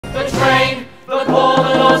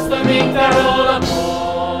think they're all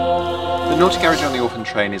aboard. The Naughty Carriage on the Orphan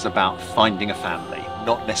train is about finding a family,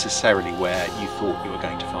 not necessarily where you thought you were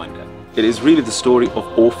going to find it. It is really the story of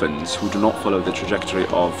orphans who do not follow the trajectory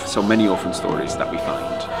of so many orphan stories that we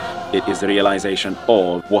find. It is the realization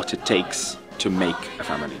of what it takes to make a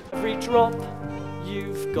family. Every drop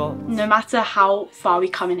you've got. No matter how far we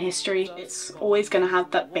come in history, it's always going to have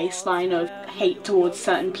that baseline of hate towards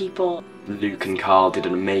certain people. Luke and Carl did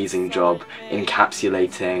an amazing job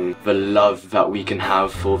encapsulating the love that we can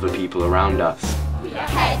have for the people around us. We are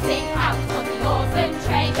heading out on the orphan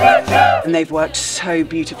train. And they've worked so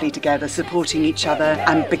beautifully together, supporting each other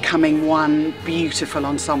and becoming one beautiful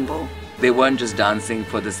ensemble. They weren't just dancing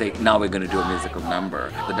for the sake, now we're going to do a musical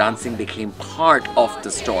number. The dancing became part of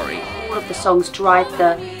the story. All of the songs drive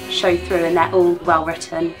the show through and they're all well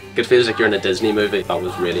written. It feels like you're in a Disney movie. That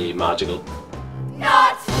was really magical.